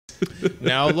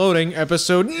Now loading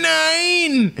episode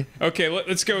 9. Okay,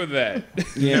 let's go with that.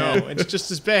 Yeah. No, it's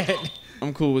just as bad.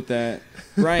 I'm cool with that.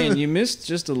 Ryan, you missed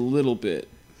just a little bit.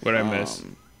 What I miss?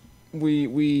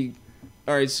 We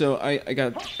all right, so I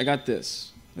got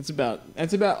this. That's about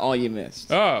all you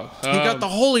missed. Oh, You got the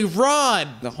holy rod.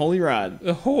 The holy rod.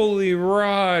 the holy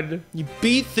rod. You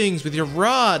beat things with your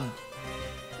rod.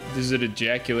 Does it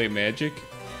ejaculate magic?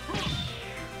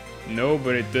 No,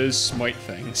 but it does smite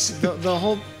things. The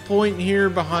whole point here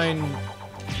behind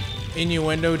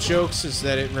innuendo jokes is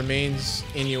that it remains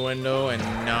innuendo and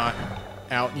not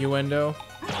outuendo,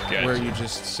 Gotcha. where you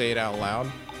just say it out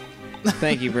loud.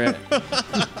 Thank you, Brett.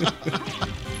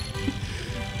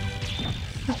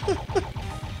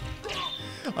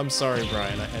 I'm sorry,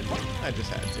 Brian. I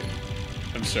just had to.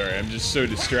 I'm sorry, I'm just so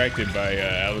distracted by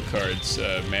Alucard's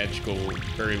magical,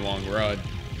 very long rod.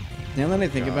 Now that I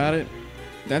think about it,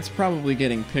 that's probably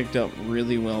getting picked up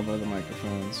really well by the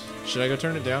microphones. Should I go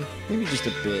turn it down? Maybe just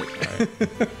a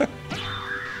bit.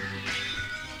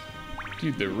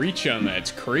 Dude, the reach on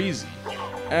that's crazy.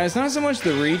 It's not so much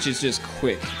the reach, it's just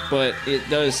quick, but it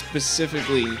does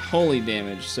specifically holy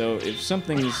damage. So if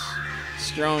something's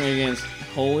strong against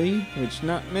holy, which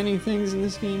not many things in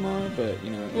this game are, but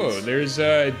you know. Whoa, there's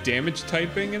damage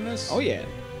typing in this? Oh yeah.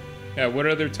 Yeah, what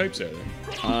other types are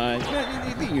there?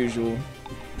 The usual.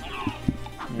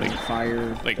 Like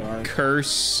fire, Like dark.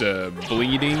 curse,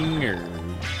 bleeding, or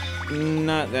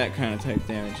Not that kind of type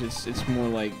damage. It's more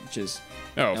like just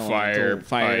fire,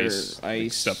 fire, ice,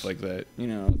 like stuff like that. You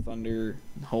know, thunder,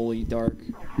 holy, dark,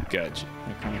 Gotcha.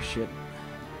 that kind of shit.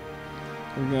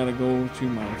 We gotta go to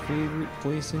my favorite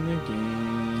place in the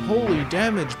game. Holy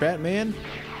damage, Batman.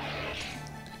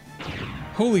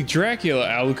 Holy Dracula,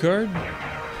 Alucard.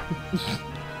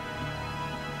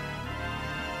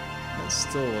 That's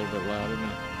still a little bit loud, isn't it?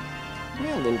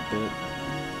 Yeah, a little bit.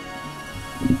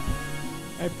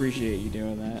 I appreciate you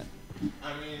doing that.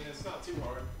 I mean, it's not too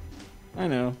hard. I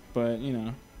know, but you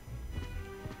know.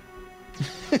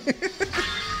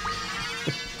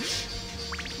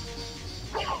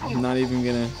 I'm not even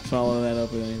gonna follow that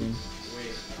up with anything.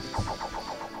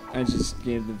 I just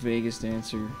gave the vaguest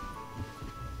answer.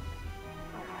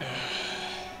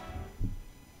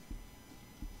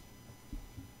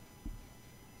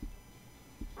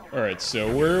 Alright,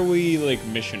 so where are we, like,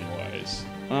 mission-wise?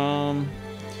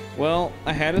 Well,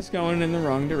 I had us going in the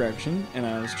wrong direction, and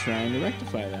I was trying to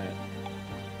rectify that.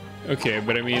 Okay,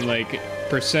 but I mean, like,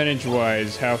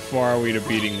 percentage-wise, how far are we to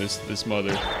beating this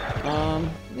mother?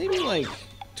 Maybe like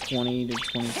 20 to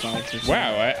 25%.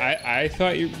 Wow, I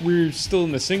thought we were still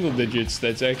in the single digits.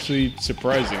 That's actually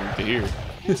surprising to hear.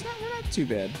 It's not too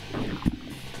bad.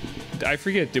 I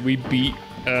forget, did we beat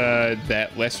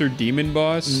that lesser demon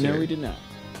boss? No, or- we did not.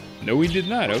 No, we did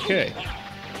not. Okay.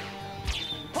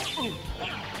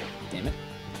 Damn it.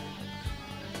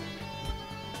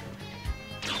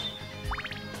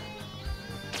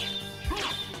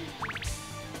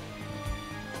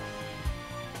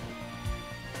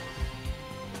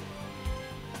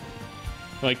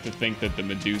 I like to think that the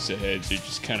Medusa heads are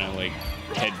just kind of like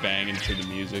headbanging to the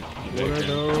music. What are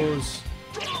those?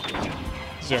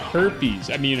 These are herpes.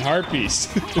 I mean harpies.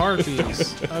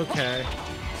 Harpies. Okay.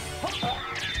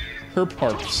 Herp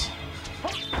harps.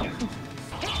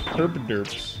 Herp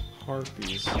derps.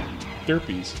 Harpies.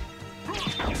 Derpies.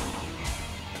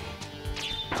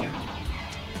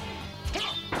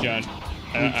 John,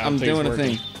 I don't I'm think it's doing a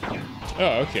working. thing.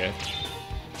 Oh, okay.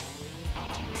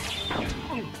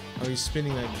 Oh, he's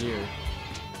spinning that gear.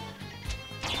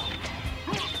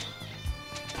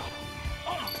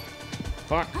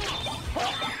 Fuck.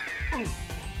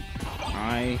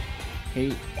 I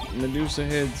hate Medusa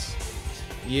heads.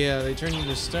 Yeah, they turn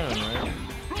into stone, right?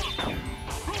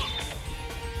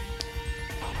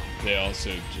 They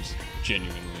also just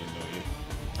genuinely annoy you.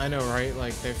 I know, right?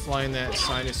 Like, they fly in that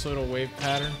sinusoidal wave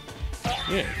pattern,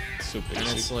 Yeah, it's so and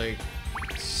it's, basic. like,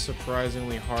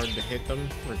 surprisingly hard to hit them,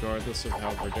 regardless of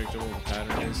how predictable the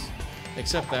pattern is.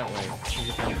 Except that way. You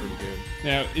get them pretty good.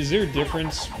 Now, is there a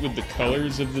difference with the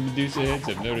colors of the Medusa heads?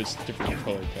 I've noticed different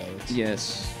color palettes.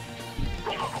 Yes.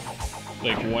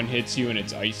 Like one hits you and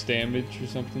it's ice damage or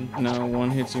something, No, one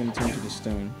hits you and turns you to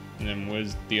stone. and then what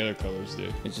does the other colors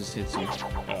do? It just hits you.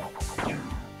 Oh.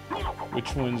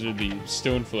 Which ones are the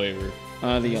stone flavor?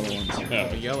 The yellow ones. Oh,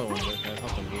 The yellow ones, I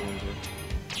thought the blue ones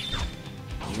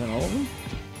were. Is that all of them?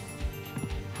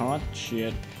 Hot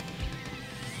shit.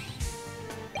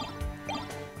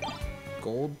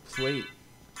 Gold plate.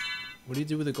 What do you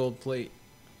do with a gold plate?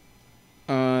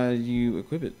 You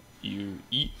equip it. you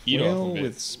eat Flail off of it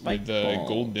with spike the balls.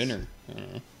 gold dinner. I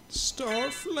don't know. Star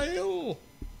flail.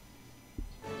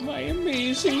 My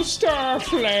amazing star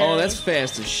flare. Oh, that's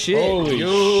fast as shit. Holy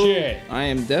shit. I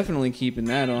am definitely keeping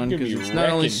that on You're gonna because be it's not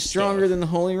only wrecking stronger stuff. than the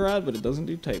Holy Rod, but it doesn't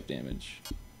do type damage.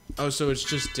 Oh, so it's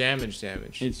just damage.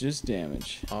 It's just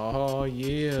damage. Oh,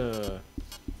 yeah.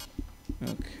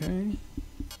 Okay.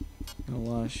 Got a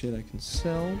lot of shit I can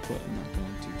sell, but I'm not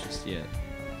going to just yet.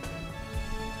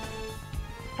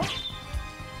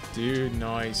 Dude,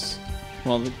 nice.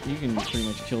 Well, you can pretty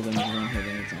much kill them with one hit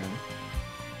anytime.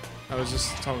 I was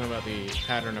just talking about the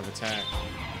pattern of attack.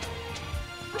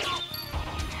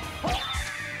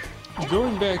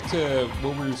 Going back to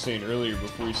what we were saying earlier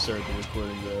before we started the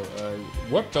recording, though,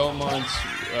 what Belmonts,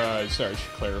 sorry, I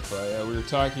should clarify, we were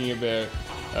talking about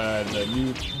the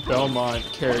new Belmont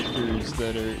characters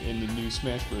that are in the new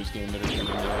Smash Bros. Game that are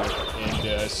coming out,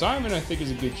 and Simon, I think, is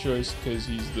a good choice because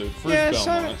he's the first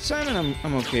Belmont. Simon,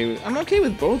 I'm okay with. I'm okay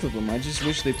with both of them. I just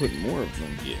wish they put more of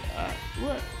them. Yeah,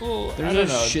 well, I There's don't a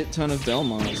know. shit ton of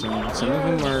Belmonts, and some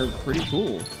of them are pretty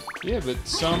cool. Yeah, but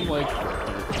some, like,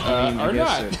 I are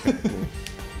guess not. they're kinda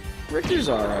cool. Richter's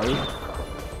alright. Not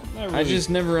I really just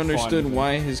never understood fond of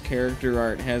why his character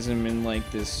art has him in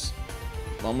like this,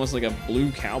 almost like a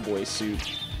blue cowboy suit,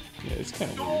 Yeah, it's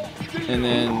kind of weird. and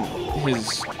then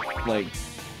his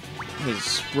his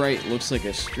sprite looks like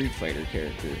a Street Fighter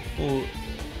character. Well,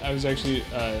 I was actually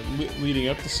leading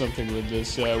up to something with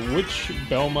this. Which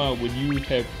Belmont would you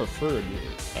have preferred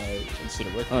instead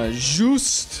of Richter?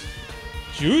 Just.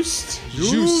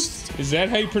 Just? Is that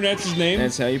how you pronounce his name?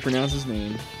 That's how you pronounce his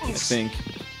name, I think.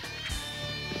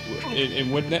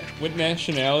 And what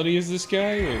nationality is this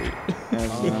guy? Or?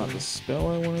 That's not the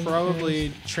spell I wanted.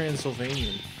 Probably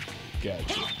Transylvanian.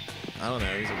 Gotcha. I don't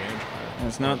know, he's a vampire.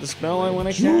 That's not the spell I want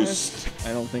to Just. cast.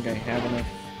 I don't think I have enough.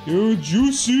 Yo,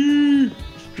 Juicy!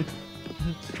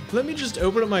 Let me just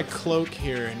open up my cloak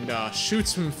here and shoot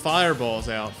some fireballs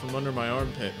out from under my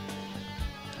armpit.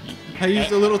 I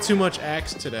used a little too much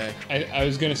Axe today. I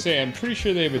was gonna say, I'm pretty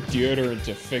sure they have a deodorant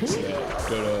to fix that,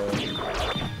 but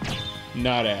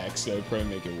not Axe. That would probably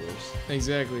make it worse.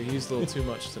 Exactly, he used a little too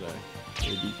much today.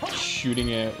 They'd be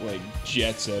shooting at like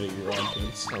jets out of your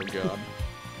armpits. Oh god.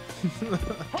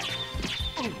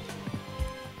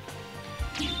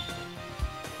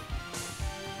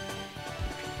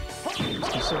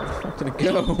 So did it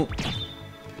go?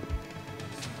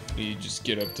 You just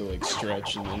get up to like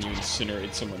stretch and then you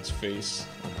incinerate someone's face.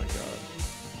 Oh my god.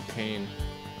 Pain.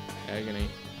 Agony.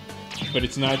 But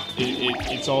it's not.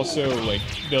 It's also like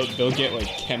they'll get like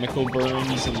chemical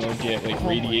burns and they'll get like Oh my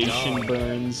radiation God.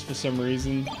 burns for some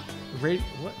reason. What?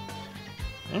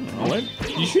 I don't know. What?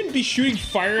 You shouldn't be shooting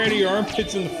fire out of your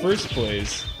armpits in the first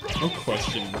place. No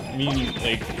question. I mean,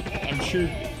 like, I'm sure,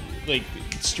 like,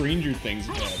 stranger things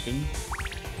have happened.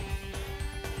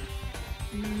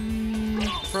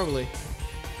 Probably.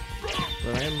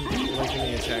 But I am liking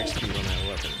the attack speed on that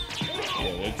weapon.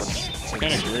 Yeah, it's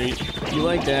kind of great. You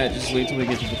like that? Just wait till we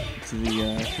get to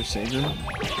the Crusader.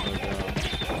 Oh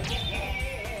god.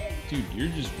 Dude, you're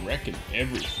just wrecking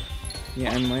everything.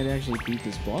 Yeah, I might actually beat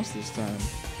this boss this time.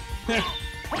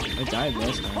 I died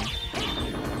last time.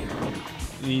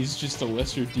 And he's just a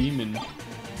lesser demon.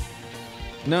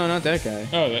 No, not that guy.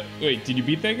 Oh, wait, did you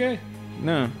beat that guy?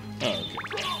 No. Oh, okay.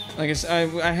 Like I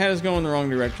said, I had us going the wrong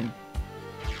direction.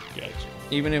 Gotcha.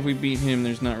 Even if we beat him,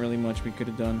 there's not really much we could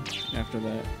have done after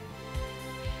that.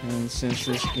 And since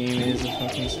this game is a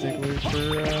fucking stickler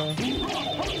for,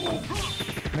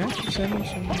 map percentage,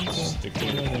 Stick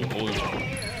with it. Holy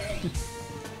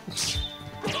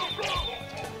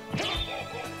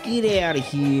get out of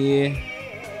here,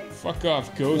 fuck off,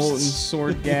 molten ghosts.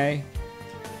 sword guy.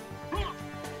 Oh,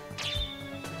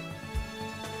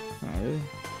 really?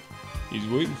 He's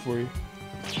waiting for you.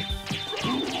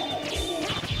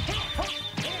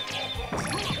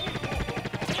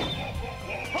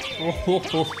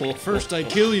 First I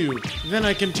kill you, then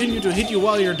I continue to hit you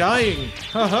while you're dying.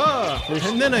 Haha!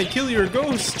 And then I kill your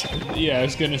ghost. Yeah, I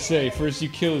was gonna say, first you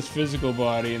kill his physical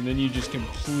body, and then you just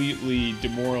completely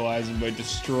demoralize him by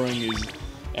destroying his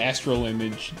astral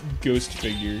image ghost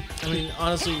figure. I mean,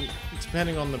 honestly,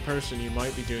 depending on the person, you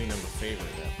might be doing them a favor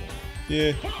at that point.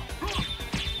 Yeah.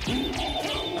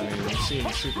 I mean, we've seen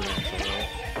Supernatural, right?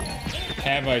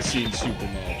 Have I seen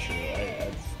Supernatural?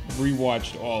 I've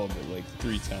rewatched all of it like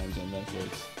 3 times on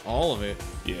Netflix. All of it.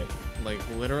 Yeah. Like,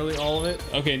 literally all of it.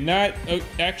 Okay, not...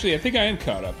 actually, I think I am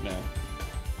caught up now.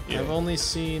 Yeah. I've only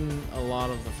seen a lot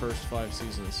of the first 5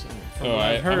 seasons. And from Oh, what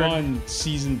I've heard... I'm on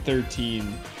season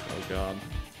 13. Oh, God.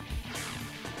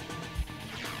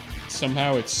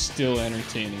 Somehow it's still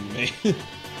entertaining me.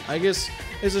 I guess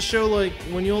it's a show like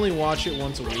when you only watch it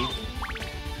once a week,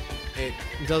 it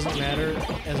doesn't matter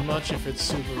as much if it's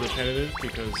super repetitive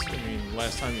because, I mean,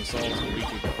 last time you saw it was a week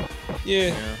ago.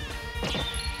 Yeah.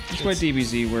 That's why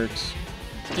DBZ works.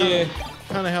 Yeah.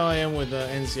 Kind of how I am with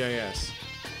NCIS.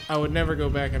 I would never go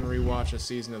back and rewatch a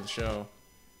season of the show,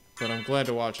 but I'm glad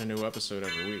to watch a new episode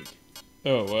every week.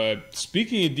 Oh,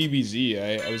 speaking of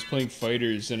DBZ, I was playing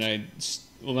Fighters and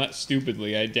well, not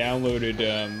stupidly, I downloaded,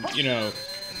 you know,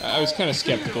 I was kind of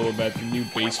skeptical about the new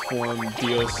base form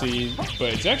DLC,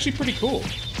 but it's actually pretty cool.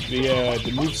 The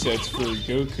movesets for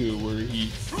Goku, where he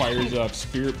fires off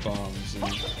spirit bombs, and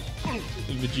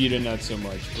Vegeta not so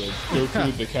much, but Goku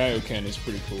with the Kaioken is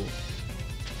pretty cool.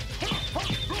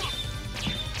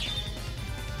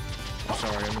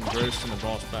 Sorry, I'm engrossed in the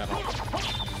boss battle.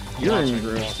 You're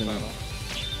engrossed in it.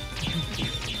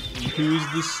 Who's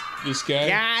this guy?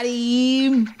 Got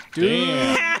him!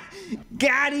 Damn.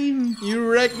 Got him! You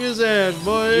wrecked his ass,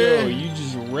 boy! Yo, you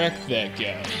just wrecked that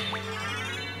guy.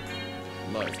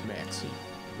 Life, Maxie.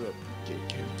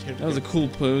 That was a cool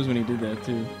pose when he did that,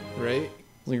 too. Right?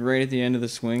 Like right at the end of the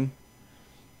swing.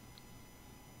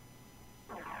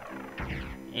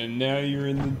 And now you're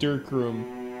in the Dirk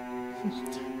room.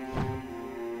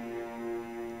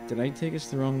 Did I take us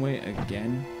the wrong way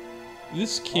again?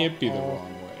 This can't be the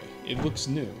wrong way. It looks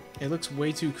new. It looks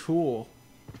way too cool.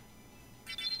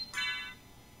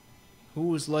 Who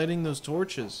was lighting those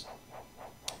torches?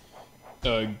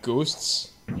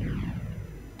 Ghosts?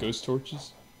 Ghost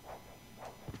torches?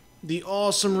 The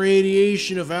awesome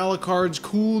radiation of Alucard's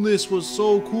coolness was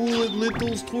so cool it lit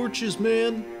those torches,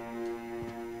 man.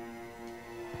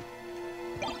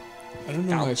 I don't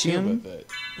know how I feel about that.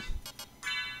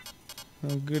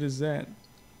 How good is that?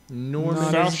 Norman.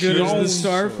 Not as good as the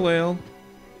Star Flail.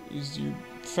 Is your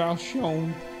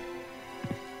Falchion?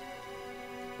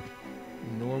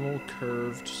 Normal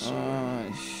curved sword. Ah,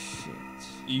 shit.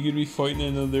 You gonna be fighting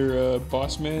another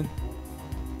boss man?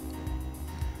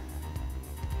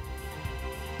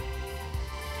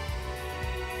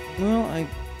 Well, I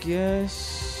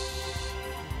guess...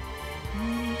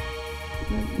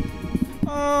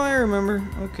 Oh, I remember.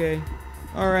 Okay.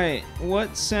 Alright,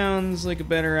 what sounds like a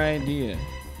better idea?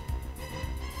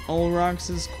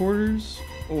 Olrox's quarters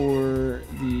or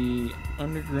the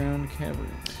underground cavern?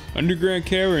 Underground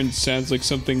cavern sounds like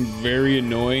something very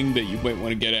annoying that you might want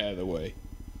to get out of the way.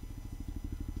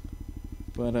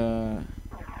 But, I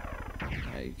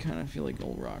kind of feel like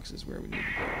Olrox is where we need to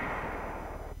go.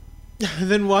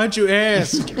 Then why'd you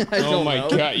ask? Oh my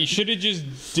god, you should have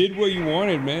just did what you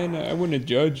wanted, man. I wouldn't have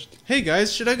judged. Hey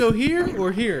guys, should I go here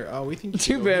or here? Oh, we think you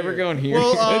Too should bad go we're going here.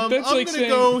 Well, That's I'm like gonna saying-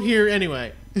 go here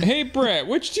anyway. Hey, Brett,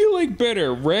 which do you like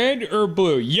better, red or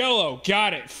blue? Yellow,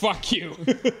 got it. Fuck you.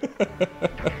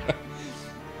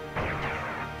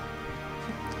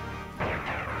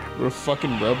 What a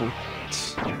fucking rebel.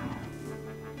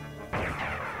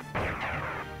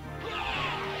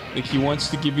 Like, he wants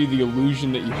to give you the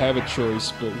illusion that you have a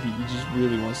choice, but he just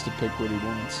really wants to pick what he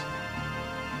wants.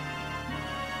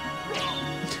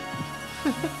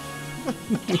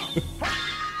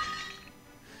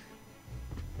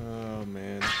 Oh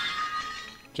man.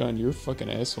 John, you're a fucking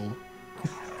asshole.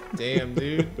 Damn,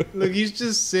 dude. Look, he's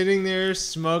just sitting there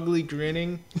smugly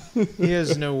grinning. He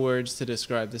has no words to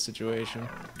describe the situation.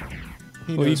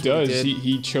 Well, he knows what does. did.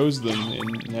 He chose them,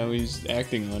 and now he's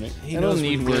acting on it. He I knows don't what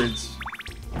need he did. words.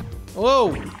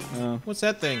 Whoa! Oh. What's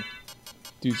that thing?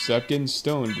 Dude, stop getting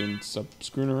stoned and stop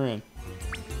screwing around.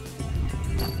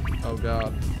 Oh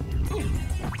god.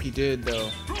 He did, though.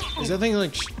 Is that thing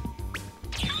like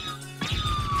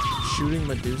shooting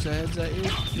Medusa heads at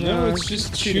you? No, No, it's it's just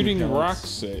just shooting shooting pellets.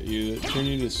 rocks at you that turn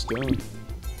you to stone.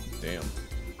 Damn.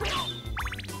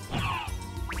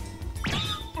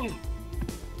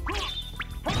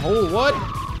 Oh,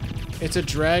 what? It's a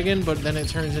dragon, but then it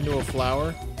turns into a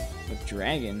flower? A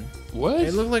dragon? What?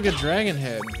 It looked like a dragon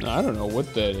head. I don't know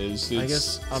what that is. It's,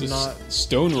 guess I'm it's a not-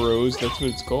 stone rose. That's what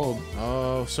it's called.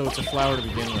 Oh, so it's a flower to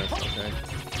begin with, okay.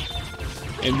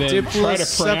 And then try to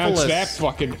pronounce Diplocephalus. that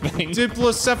fucking thing.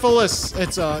 Diplocephalus!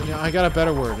 It's I got a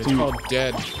better word. It's Dude. called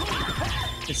dead.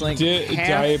 It's like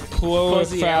half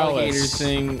fuzzy alligator Diplophalus.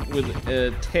 thing with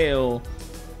a tail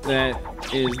that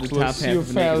is the top half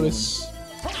of the naked one.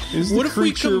 Plesiophallus is What the if we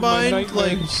creature of my combined,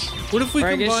 like... nightmares. What if we Or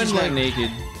I guess combined, she's not like...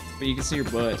 naked, but you can see her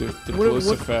butt.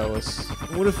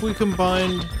 Diplocephalus. What if we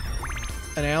combined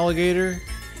an alligator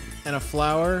and a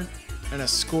flower and a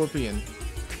scorpion?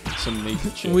 Some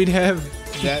naked chick. We'd have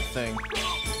that thing.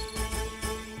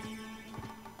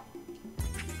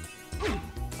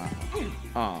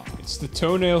 Aw. It's the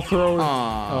toenail thrower.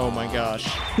 Aw. Oh my gosh.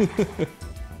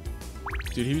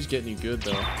 Dude, he was getting you good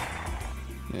though.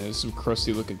 Yeah, there's some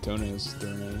crusty looking toenails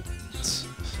thrown at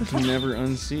you. can never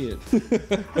unsee it.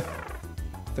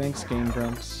 Thanks, Game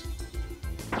Grumps.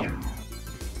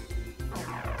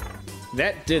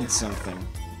 That did something.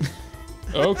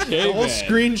 Okay, The whole then.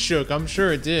 screen shook. I'm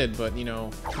sure it did, but you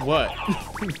know what?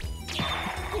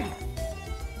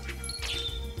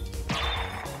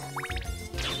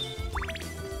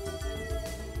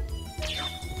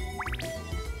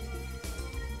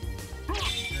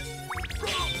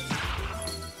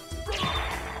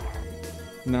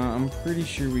 Nah, I'm pretty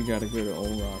sure we gotta go to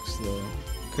Old Rocks though,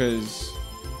 cause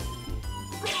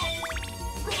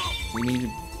we need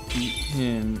to beat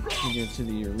him to get to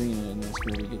the arena, and that's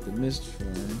where we get the Mist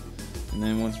Form. And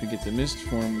then once we get the Mist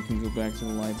Form, we can go back to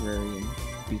the library and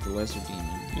beat the Lesser Demon.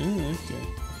 Oh, okay.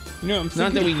 You know, I'm It's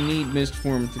not thinking... that we need Mist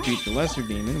Form to beat the Lesser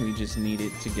Demon, we just need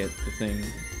it to get the thing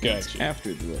that's Gotcha.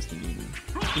 after the Lesser Demon.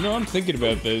 You know, I'm thinking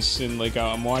about this, and like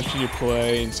I'm watching you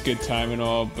play, and it's good time and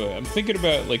all, but I'm thinking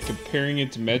about like comparing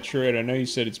it to Metroid. I know you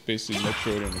said it's basically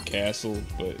Metroid in a castle,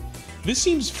 but this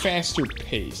seems faster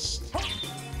paced.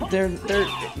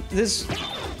 This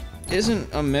isn't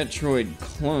a Metroid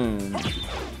clone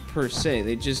per se.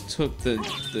 They just took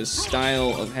the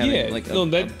style of having like a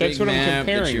that's big what I'm map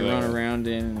that comparing. you run though. around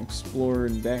in and explore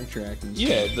and backtrack and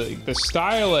stuff. Yeah, the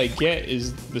style I get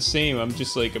is the same. I'm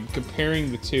just like I'm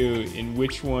comparing the two in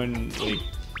which one like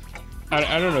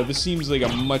I don't know. This seems like a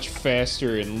much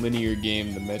faster and linear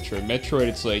game than Metroid. Metroid,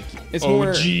 it's like It's oh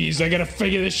more- geez, I gotta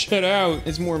figure this shit out.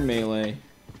 It's more melee.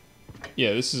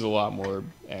 Yeah, this is a lot more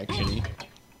actiony.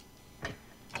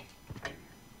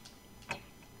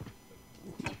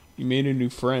 You made a new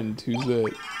friend. Who's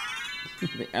that?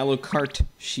 The Alucard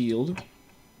shield,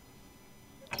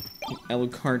 the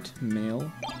Alucard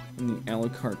mail, and the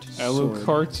Alucard sword.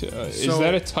 Alucard. Is So-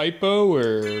 that a typo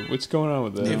or what's going on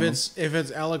with that? If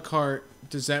it's a la carte,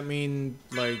 does that mean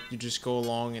like you just go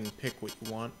along and pick what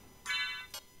you want?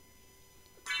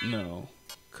 No,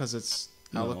 Cause it's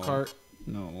a No. la carte.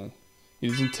 no. He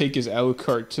doesn't take his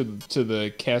Alucard to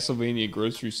the Castlevania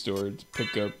grocery store to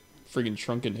pick up friggin'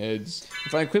 shrunken heads.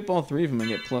 If I equip all three of them, I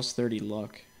get plus 30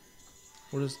 luck.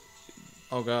 What is?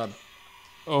 Oh God,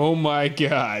 Oh my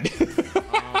god.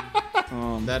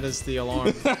 that is the alarm.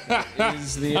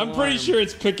 Is the I'm pretty alarm. sure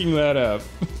it's picking that up.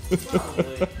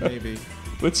 Maybe.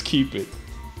 Let's keep it.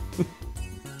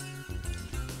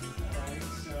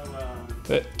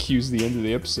 That cues the end of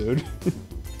the episode.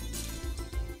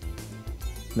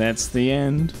 That's the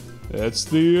end. That's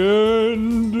the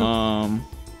end. How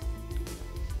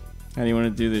do you want to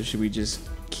do this? Should we just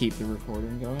keep the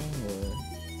recording going, or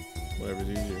Whatever's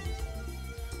easier.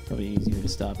 it'll be easier to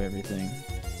stop everything?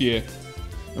 Yeah.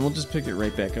 And we'll just pick it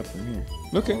right back up from here.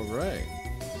 Okay. All right.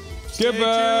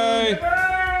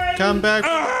 Goodbye. Come back.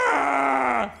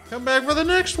 Ah! Come back for the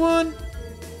next one.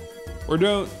 Or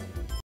don't.